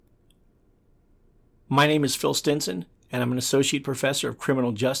My name is Phil Stinson, and I'm an Associate Professor of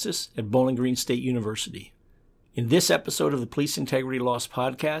Criminal Justice at Bowling Green State University. In this episode of the Police Integrity Lost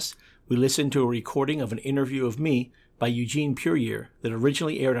podcast, we listen to a recording of an interview of me by Eugene Puryear that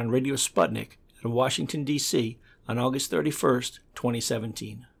originally aired on Radio Sputnik in Washington, D.C. on August 31st,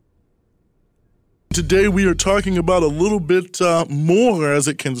 2017. Today we are talking about a little bit more as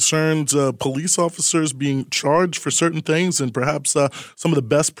it concerns police officers being charged for certain things and perhaps some of the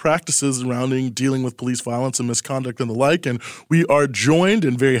best practices surrounding dealing with police violence and misconduct and the like. And we are joined,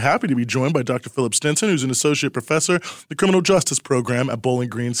 and very happy to be joined, by Dr. Philip Stinson, who's an associate professor of the Criminal Justice Program at Bowling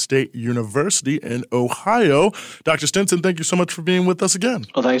Green State University in Ohio. Dr. Stinson, thank you so much for being with us again.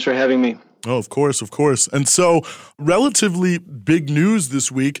 Well, thanks for having me. Oh, of course. And so, relatively big news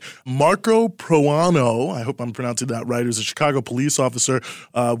this week. Marco Proano, I hope I'm pronouncing that right, who's a Chicago police officer,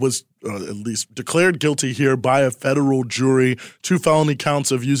 was at least declared guilty here by a federal jury, 2 felony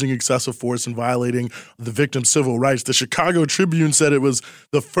counts of using excessive force and violating the victim's civil rights. The Chicago Tribune said it was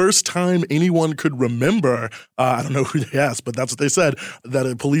the first time anyone could remember, I don't know who they asked, but that's what they said, that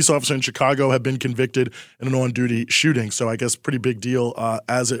a police officer in Chicago had been convicted in an on-duty shooting. So I guess pretty big deal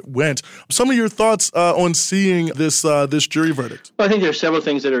as it went. Some of your thoughts on seeing this jury verdict? Well, I think there are several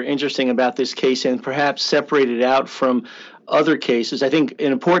things that are interesting about this case and perhaps separated out from other cases. I think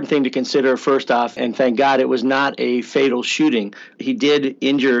an important thing to consider first off, and thank God it was not a fatal shooting. He did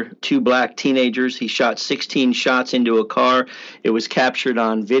injure 2 black teenagers. He shot 16 shots into a car. It was captured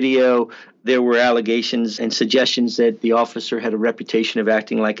on video. There were allegations and suggestions that the officer had a reputation of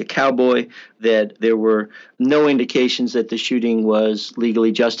acting like a cowboy, that there were no indications that the shooting was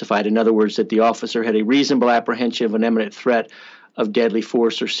legally justified. In other words, that the officer had a reasonable apprehension of an imminent threat of deadly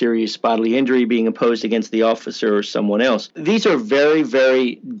force or serious bodily injury being imposed against the officer or someone else. These are very,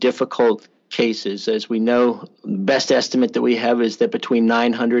 very difficult cases. As we know, the best estimate that we have is that between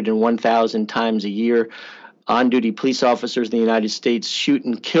 900 and 1,000 times a year, on-duty police officers in the United States shoot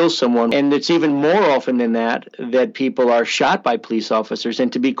and kill someone. And it's even more often than that people are shot by police officers.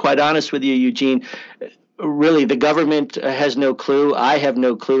 And to be quite honest with you, Eugene, really, the government has no clue. I have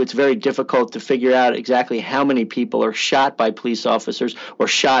no clue. It's very difficult to figure out exactly how many people are shot by police officers or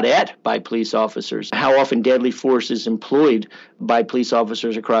shot at by police officers, how often deadly force is employed by police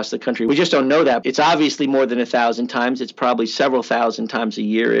officers across the country. We just don't know that. It's obviously more than 1,000 times. It's probably several thousand times a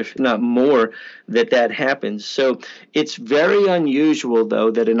year, if not more, that happens. So it's very unusual, though,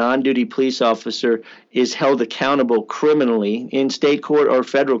 that an on-duty police officer is held accountable criminally in state court or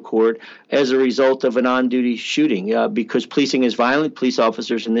federal court as a result of an on-duty shooting, because policing is violent. Police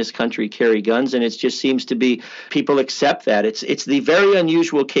officers in this country carry guns, and it just seems to be people accept that. It's the very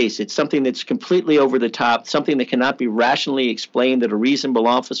unusual case. It's something that's completely over the top, something that cannot be rationally explained that a reasonable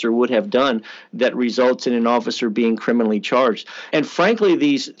officer would have done that results in an officer being criminally charged. And frankly,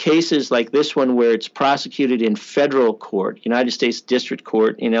 these cases like this one where it's prosecuted in federal court, United States District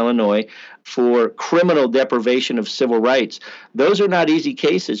Court in Illinois, for criminal deprivation of civil rights. Those are not easy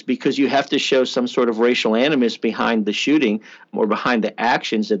cases because you have to show some sort of racial animus behind the shooting or behind the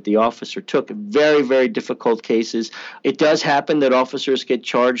actions that the officer took. Very, very difficult cases. It does happen that officers get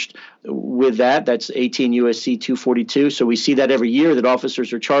charged with that. That's 18 U.S.C. 242. So we see that every year that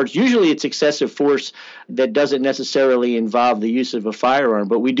officers are charged. Usually it's excessive force that doesn't necessarily involve the use of a firearm.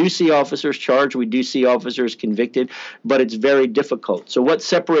 But we do see officers charged. We do see officers convicted. But it's very difficult. So what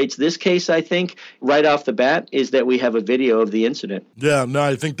separates this case, I think, right off the bat, is that we have a video of the incident. Yeah, no,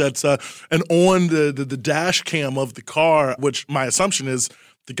 I think that's and on the dash cam of the car, which my assumption is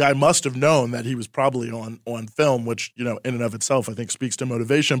the guy must have known that he was probably on film, which, in and of itself, I think speaks to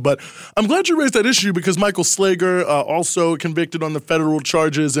motivation. But I'm glad you raised that issue because Michael Slager also convicted on the federal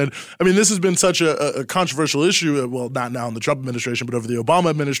charges. And I mean, this has been such a controversial issue, well, not now in the Trump administration, but over the Obama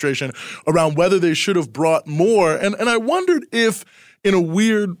administration, around whether they should have brought more. And I wondered if, in a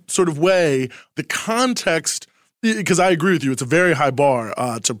weird sort of way, the context, because I agree with you, it's a very high bar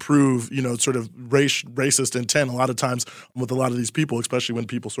to prove, sort of racist intent a lot of times with a lot of these people, especially when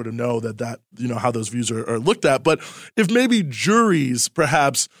people sort of know that how those views are looked at. But if maybe juries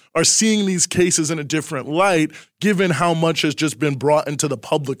perhaps are seeing these cases in a different light, given how much has just been brought into the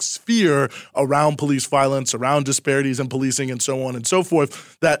public sphere around police violence, around disparities in policing and so on and so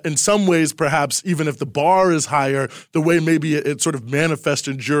forth, that in some ways perhaps even if the bar is higher, the way maybe it sort of manifests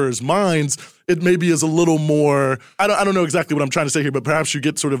in jurors' minds, it maybe is a little more, I don't know exactly what I'm trying to say here, but perhaps you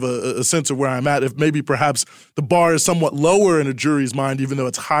get sort of a sense of where I'm at, if maybe perhaps the bar is somewhat lower in a jury's mind, even though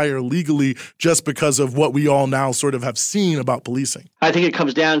it's higher legally, just because of what we all now sort of have seen about policing. I think it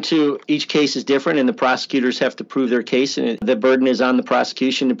comes down to each case is different, and the prosecutors have to prove their case, and the burden is on the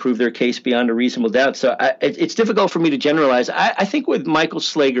prosecution to prove their case beyond a reasonable doubt. So it's difficult for me to generalize. I think with Michael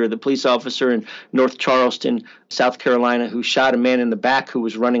Slager, the police officer in North Charleston, South Carolina, who shot a man in the back who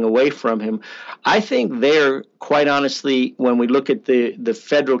was running away from him, I think there, quite honestly, when we look at the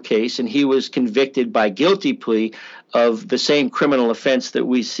federal case, and he was convicted by guilty plea of the same criminal offense that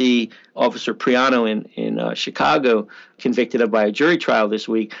we see Officer Priano in Chicago convicted of by a jury trial this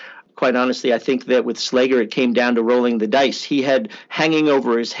week. Quite honestly, I think that with Slager, it came down to rolling the dice. He had hanging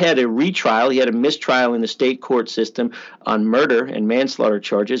over his head a retrial. He had a mistrial in the state court system on murder and manslaughter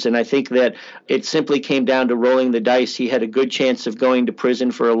charges. And I think that it simply came down to rolling the dice. He had a good chance of going to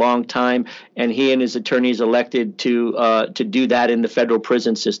prison for a long time, and he and his attorneys elected to do that in the federal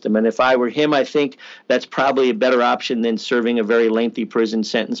prison system. And if I were him, I think that's probably a better option than serving a very lengthy prison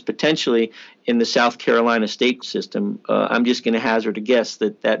sentence, potentially in the South Carolina state system. I'm just going to hazard a guess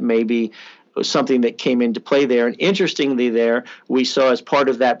that may be something that came into play there. And interestingly there, we saw as part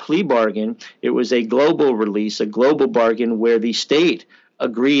of that plea bargain, it was a global release, a global bargain where the state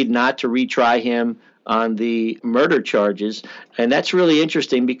agreed not to retry him on the murder charges. And that's really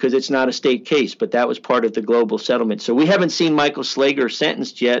interesting because it's not a state case, but that was part of the global settlement. So we haven't seen Michael Slager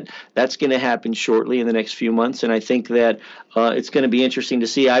sentenced yet. That's going to happen shortly in the next few months. And I think that it's going to be interesting to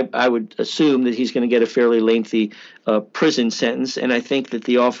see. I would assume that he's going to get a fairly lengthy prison sentence. And I think that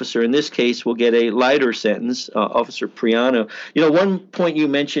the officer in this case will get a lighter sentence, Officer Priano. You know, one point you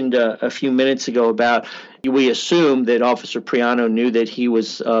mentioned a few minutes ago about we assume that Officer Priano knew that he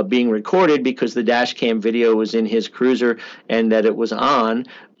was being recorded because the dash cam video was in his cruiser and that it was on.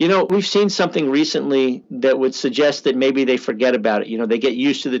 You know, we've seen something recently that would suggest that maybe they forget about it. You know, they get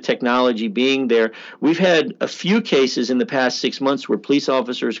used to the technology being there. We've had a few cases in the past 6 months where police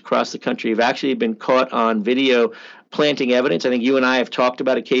officers across the country have actually been caught on video planting evidence. I think you and I have talked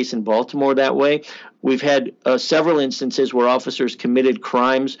about a case in Baltimore that way. We've had several instances where officers committed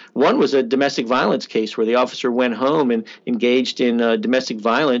crimes. One was a domestic violence case where the officer went home and engaged in domestic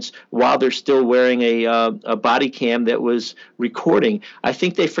violence while they're still wearing a body cam that was recording. I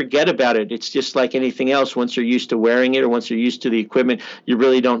think they forget about it. It's just like anything else. Once you're used to wearing it or once you're used to the equipment, you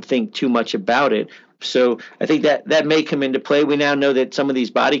really don't think too much about it. So I think that may come into play. We now know that some of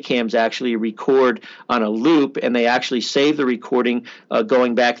these body cams actually record on a loop, and they actually save the recording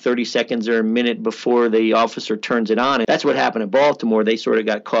going back 30 seconds or a minute before the officer turns it on. And that's what happened in Baltimore. They sort of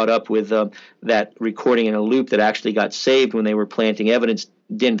got caught up with that recording in a loop that actually got saved when they were planting evidence.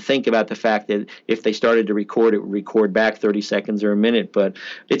 Didn't think about the fact that if they started to record, it would record back 30 seconds or a minute. But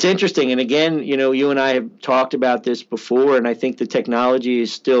it's interesting. And again, you know, you and I have talked about this before, and I think the technology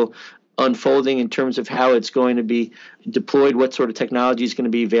is still unfolding in terms of how it's going to be deployed, what sort of technology is going to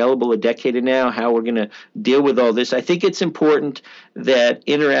be available a decade from now, how we're going to deal with all this. I think it's important that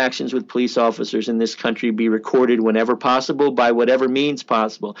interactions with police officers in this country be recorded whenever possible by whatever means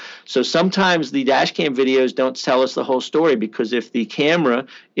possible. So sometimes the dash cam videos don't tell us the whole story, because if the camera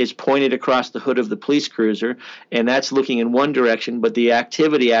is pointed across the hood of the police cruiser and that's looking in one direction, but the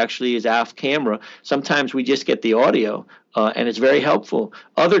activity actually is off camera, sometimes we just get the audio. And it's very helpful.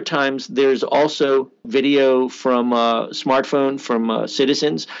 Other times, there's also video from smartphone from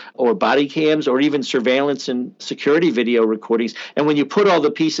citizens, or body cams, or even surveillance and security video recordings. And when you put all the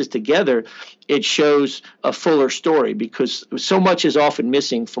pieces together, it shows a fuller story, because so much is often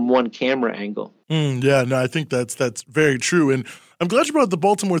missing from one camera angle. Yeah, no, I think that's very true. And I'm glad you brought up the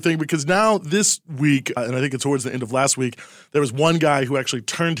Baltimore thing, because now this week, and I think it's towards the end of last week, there was one guy who actually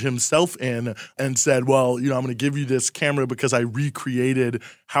turned himself in and said, well, you know, I'm going to give you this camera because I recreated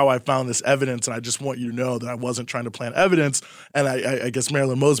how I found this evidence, and I just want you to know that I wasn't trying to plant evidence. And I guess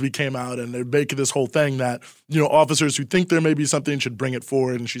Marilyn Mosby came out, and they're making this whole thing that, you know, officers who think there may be something should bring it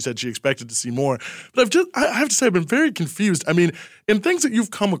forward, and she said she expected to see more. But I have to say, I've been very confused. I mean, in things that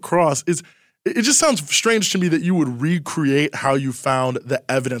you've come across, it just sounds strange to me that you would recreate how you found the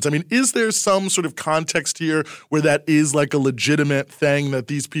evidence. I mean, is there some sort of context here where that is like a legitimate thing, that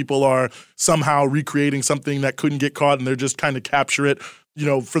these people are somehow recreating something that couldn't get caught and they're just kind of capture it, you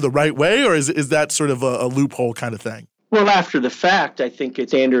know, for the right way? Or is that sort of a loophole kind of thing? Well, after the fact, I think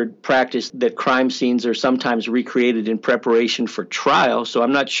it's standard practice that crime scenes are sometimes recreated in preparation for trial. So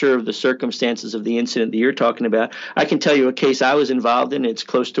I'm not sure of the circumstances of the incident that you're talking about. I can tell you a case I was involved in. It's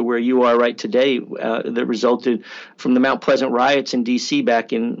close to where you are right today, that resulted from the Mount Pleasant riots in D.C.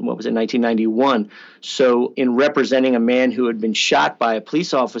 back in, 1991. So in representing a man who had been shot by a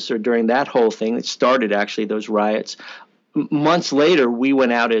police officer during that whole thing that started actually those riots, months later, we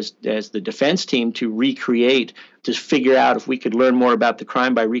went out as the defense team to figure out if we could learn more about the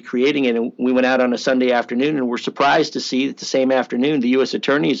crime by recreating it. And we went out on a Sunday afternoon, and were surprised to see that the same afternoon, the U.S.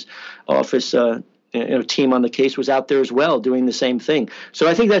 Attorney's Office team on the case was out there as well doing the same thing. So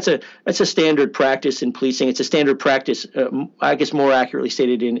I think that's a standard practice in policing. It's a standard practice, I guess more accurately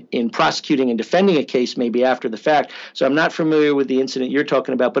stated, in prosecuting and defending a case maybe after the fact. So I'm not familiar with the incident you're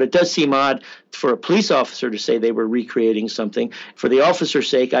talking about, but it does seem odd for a police officer to say they were recreating something. For the officer's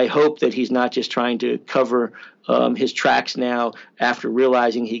sake, I hope that he's not just trying to cover his tracks now after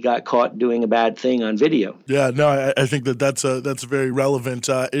realizing he got caught doing a bad thing on video. Yeah, no, I think that's a very relevant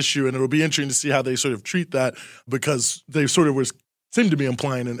issue, and it'll be interesting to see how they sort of treat that, because they sort of seem to be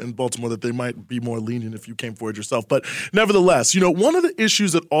implying in Baltimore that they might be more lenient if you came forward yourself. But nevertheless, one of the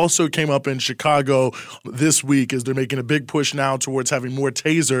issues that also came up in Chicago this week is they're making a big push now towards having more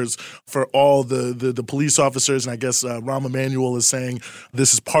tasers for all the police officers. And I guess Rahm Emanuel is saying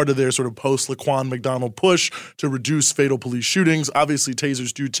this is part of their sort of post-Laquan McDonald push to reduce fatal police shootings. Obviously,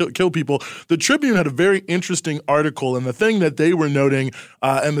 tasers do kill people. The Tribune had a very interesting article, and the thing that they were noting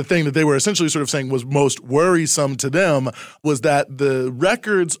and the thing that they were essentially sort of saying was most worrisome to them was that the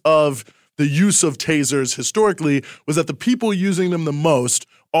records of the use of tasers historically was that the people using them the most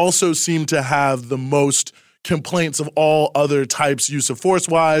also seem to have the most complaints of all other types use of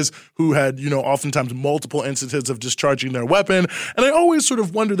force-wise, who had, oftentimes multiple instances of discharging their weapon. And I always sort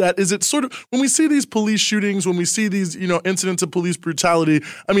of wonder that, is it sort of, when we see these police shootings, when we see these, incidents of police brutality,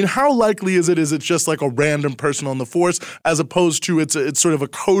 I mean, how likely is it just like a random person on the force, as opposed to it's sort of a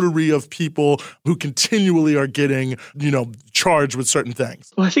coterie of people who continually are getting, charged with certain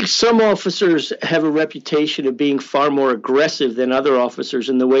things? Well, I think some officers have a reputation of being far more aggressive than other officers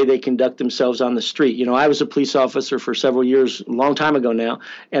in the way they conduct themselves on the street. I was a police officer for several years, a long time ago now,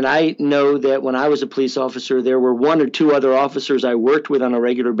 and I know that when I was a police officer, there were one or two other officers I worked with on a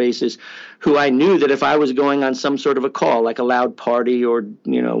regular basis who I knew that if I was going on some sort of a call, like a loud party or,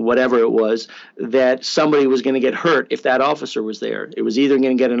 whatever it was, that somebody was going to get hurt if that officer was there. It was either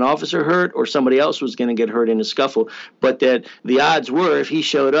going to get an officer hurt or somebody else was going to get hurt in a scuffle, but that the odds were if he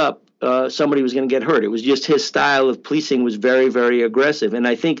showed up, somebody was going to get hurt. It was just his style of policing was very, very aggressive. And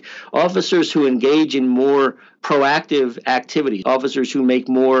I think officers who engage in more proactive activity, officers who make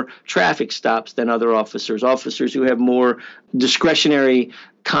more traffic stops than other officers who have more discretionary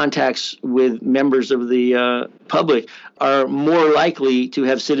contacts with members of the public are more likely to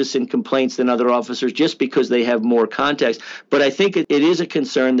have citizen complaints than other officers just because they have more contacts. But I think it is a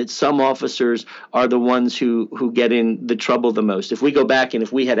concern that some officers are the ones who get in the trouble the most. If we go back and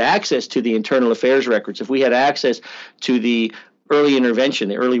if we had access to the internal affairs records, if we had access to the early intervention,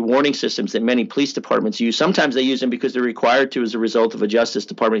 the early warning systems that many police departments use. Sometimes they use them because they're required to as a result of a Justice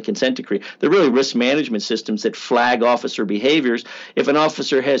Department consent decree. They're really risk management systems that flag officer behaviors. If an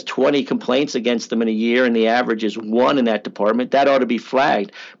officer has 20 complaints against them in a year and the average is 1 in that department, that ought to be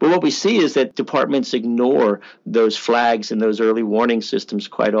flagged. But what we see is that departments ignore those flags and those early warning systems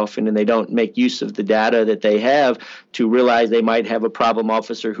quite often, and they don't make use of the data that they have to realize they might have a problem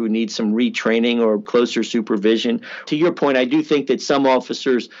officer who needs some retraining or closer supervision. To your point, I do think that some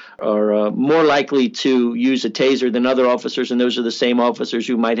officers are more likely to use a taser than other officers, and those are the same officers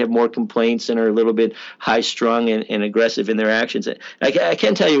who might have more complaints and are a little bit high-strung and aggressive in their actions. I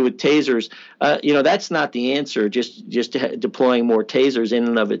can tell you with tasers, that's not the answer, just deploying more tasers in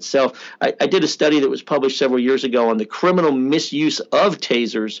and of itself. I did a study that was published several years ago on the criminal misuse of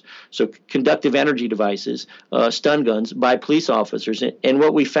tasers, so conductive energy devices, stun guns, by police officers. And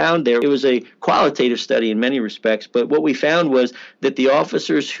what we found there, it was a qualitative study in many respects, but what we found was that the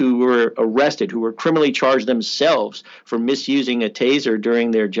officers who were arrested, who were criminally charged themselves for misusing a taser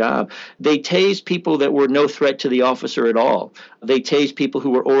during their job, they tased people that were no threat to the officer at all. They tased people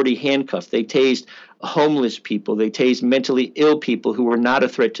who were already handcuffed. They tased homeless people. They tase mentally ill people who were not a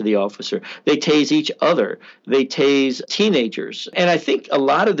threat to the officer. They tase each other. They tase teenagers. And I think a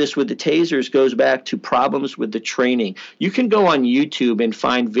lot of this with the tasers goes back to problems with the training. You can go on YouTube and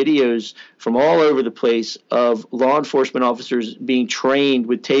find videos from all over the place of law enforcement officers being trained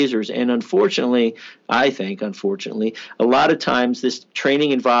with tasers. And unfortunately, a lot of times this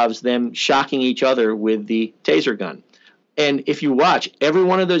training involves them shocking each other with the taser gun. And if you watch every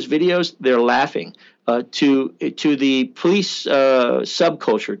one of those videos, they're laughing. To the police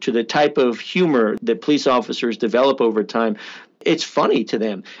subculture, to the type of humor that police officers develop over time, it's funny to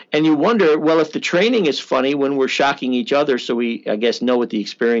them. And you wonder, well, if the training is funny when we're shocking each other, so we, I guess, know what the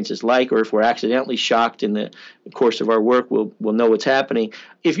experience is like, or if we're accidentally shocked in the course of our work, we'll know what's happening.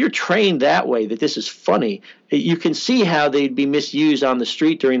 If you're trained that way, that this is funny, you can see how they'd be misused on the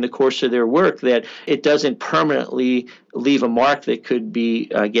street during the course of their work, that it doesn't permanently leave a mark that could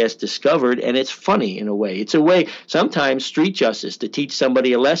be, I guess, discovered. And it's funny in a way. It's a way, sometimes street justice, to teach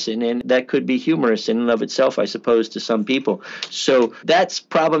somebody a lesson, and that could be humorous in and of itself, I suppose, to some people. So that's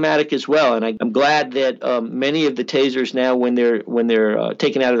problematic as well. And I'm glad that many of the tasers now, when they're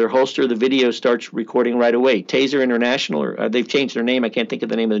taken out of their holster, the video starts recording right away. Taser International, or they've changed their name. I can't think of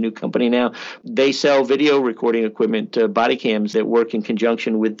the name of the new company now. They sell video recording equipment, body cams that work in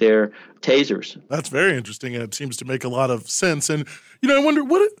conjunction with their tasers. That's very interesting, and it seems to make a lot of sense. And, I wonder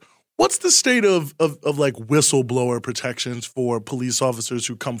what's the state of like whistleblower protections for police officers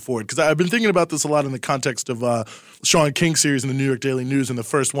who come forward? Because I've been thinking about this a lot in the context of Sean King's series in the New York Daily News, in the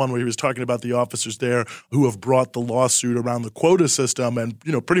first one where he was talking about the officers there who have brought the lawsuit around the quota system and,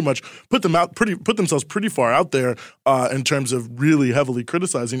 pretty much put themselves pretty far out there in terms of really heavily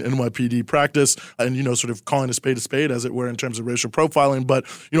criticizing NYPD practice and, sort of calling a spade, as it were, in terms of racial profiling. But,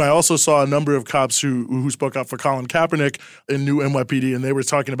 I also saw a number of cops who spoke out for Colin Kaepernick in new NYPD, and they were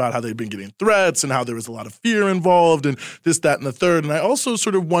talking about how they'd been getting threats and how there was a lot of fear involved and this, that, and the third. And I also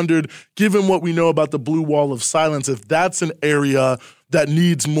sort of wondered, given what we know about the blue wall of silence, if that's an area that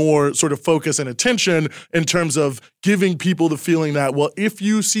needs more sort of focus and attention in terms of giving people the feeling that, well, if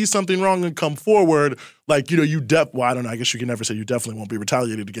you see something wrong and come forward, like, I don't know, I guess you can never say you definitely won't be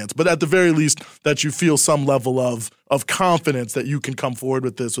retaliated against, but at the very least that you feel some level of confidence that you can come forward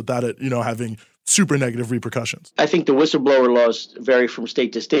with this without it, having super negative repercussions. I think the whistleblower laws vary from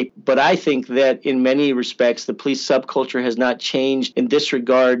state to state, but I think that in many respects, the police subculture has not changed in this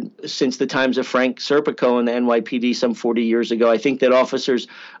regard since the times of Frank Serpico and the NYPD some 40 years ago. I think that officers,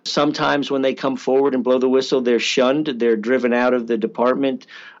 sometimes when they come forward and blow the whistle, they're shunned, they're driven out of the department,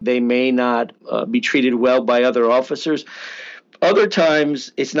 they may not be treated well by other officers. Other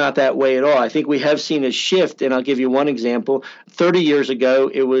times, it's not that way at all. I think we have seen a shift, and I'll give you one example. 30 years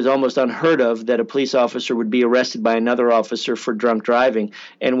ago, it was almost unheard of that a police officer would be arrested by another officer for drunk driving.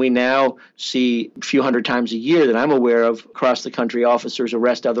 And we now see a few hundred times a year that I'm aware of across the country, officers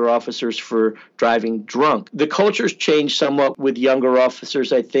arrest other officers for driving drunk. The culture's changed somewhat with younger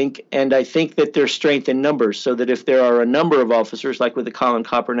officers, I think, and I think that there's strength in numbers, so that if there are a number of officers, like with the Colin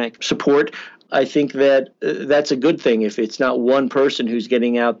Kaepernick support, I think that that's a good thing if it's not one person who's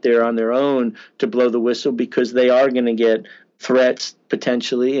getting out there on their own to blow the whistle, because they are going to get threats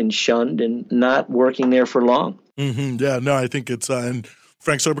potentially and shunned and not working there for long. Mm-hmm. Yeah, no, I think it's and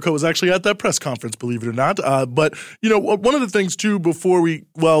Frank Serpico was actually at that press conference, believe it or not. But, one of the things, too, we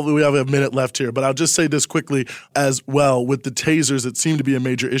have a minute left here, but I'll just say this quickly as well. With the tasers, it seemed to be a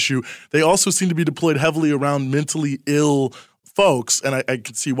major issue. They also seem to be deployed heavily around mentally ill folks, and I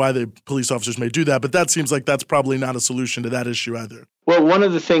can see why the police officers may do that, but that seems like that's probably not a solution to that issue either. Well, one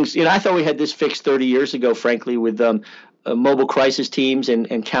of the things, I thought we had this fixed 30 years ago, frankly, with mobile crisis teams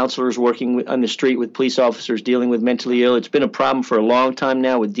and counselors working on the street with police officers dealing with mentally ill. It's been a problem for a long time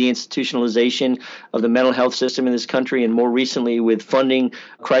now with deinstitutionalization of the mental health system in this country, and more recently with funding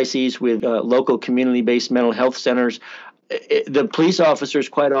crises with local community-based mental health centers. The police officers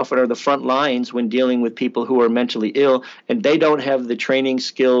quite often are the front lines when dealing with people who are mentally ill, and they don't have the training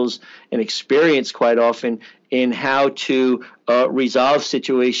skills and experience quite often in how to resolve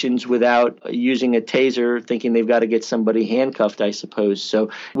situations without using a taser, thinking they've got to get somebody handcuffed, I suppose. So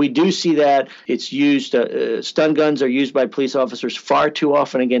we do see that it's used, stun guns are used by police officers far too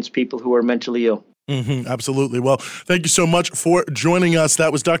often against people who are mentally ill. Mm-hmm, absolutely. Well, thank you so much for joining us.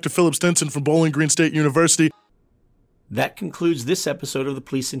 That was Dr. Philip Stinson from Bowling Green State University. That concludes this episode of the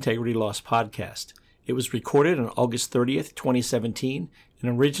Police Integrity Lost podcast. It was recorded on August 30th, 2017,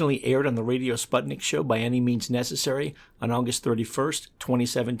 and originally aired on the Radio Sputnik show By Any Means Necessary on August 31st,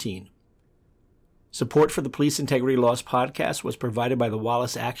 2017. Support for the Police Integrity Lost podcast was provided by the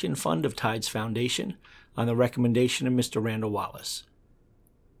Wallace Action Fund of Tides Foundation on the recommendation of Mr. Randall Wallace.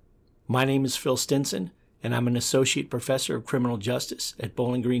 My name is Phil Stinson, and I'm an Associate Professor of Criminal Justice at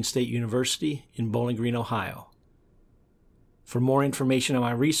Bowling Green State University in Bowling Green, Ohio. For more information on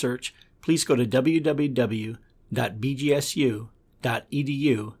my research, please go to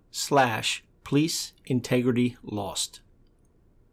www.bgsu.edu/police integrity lost.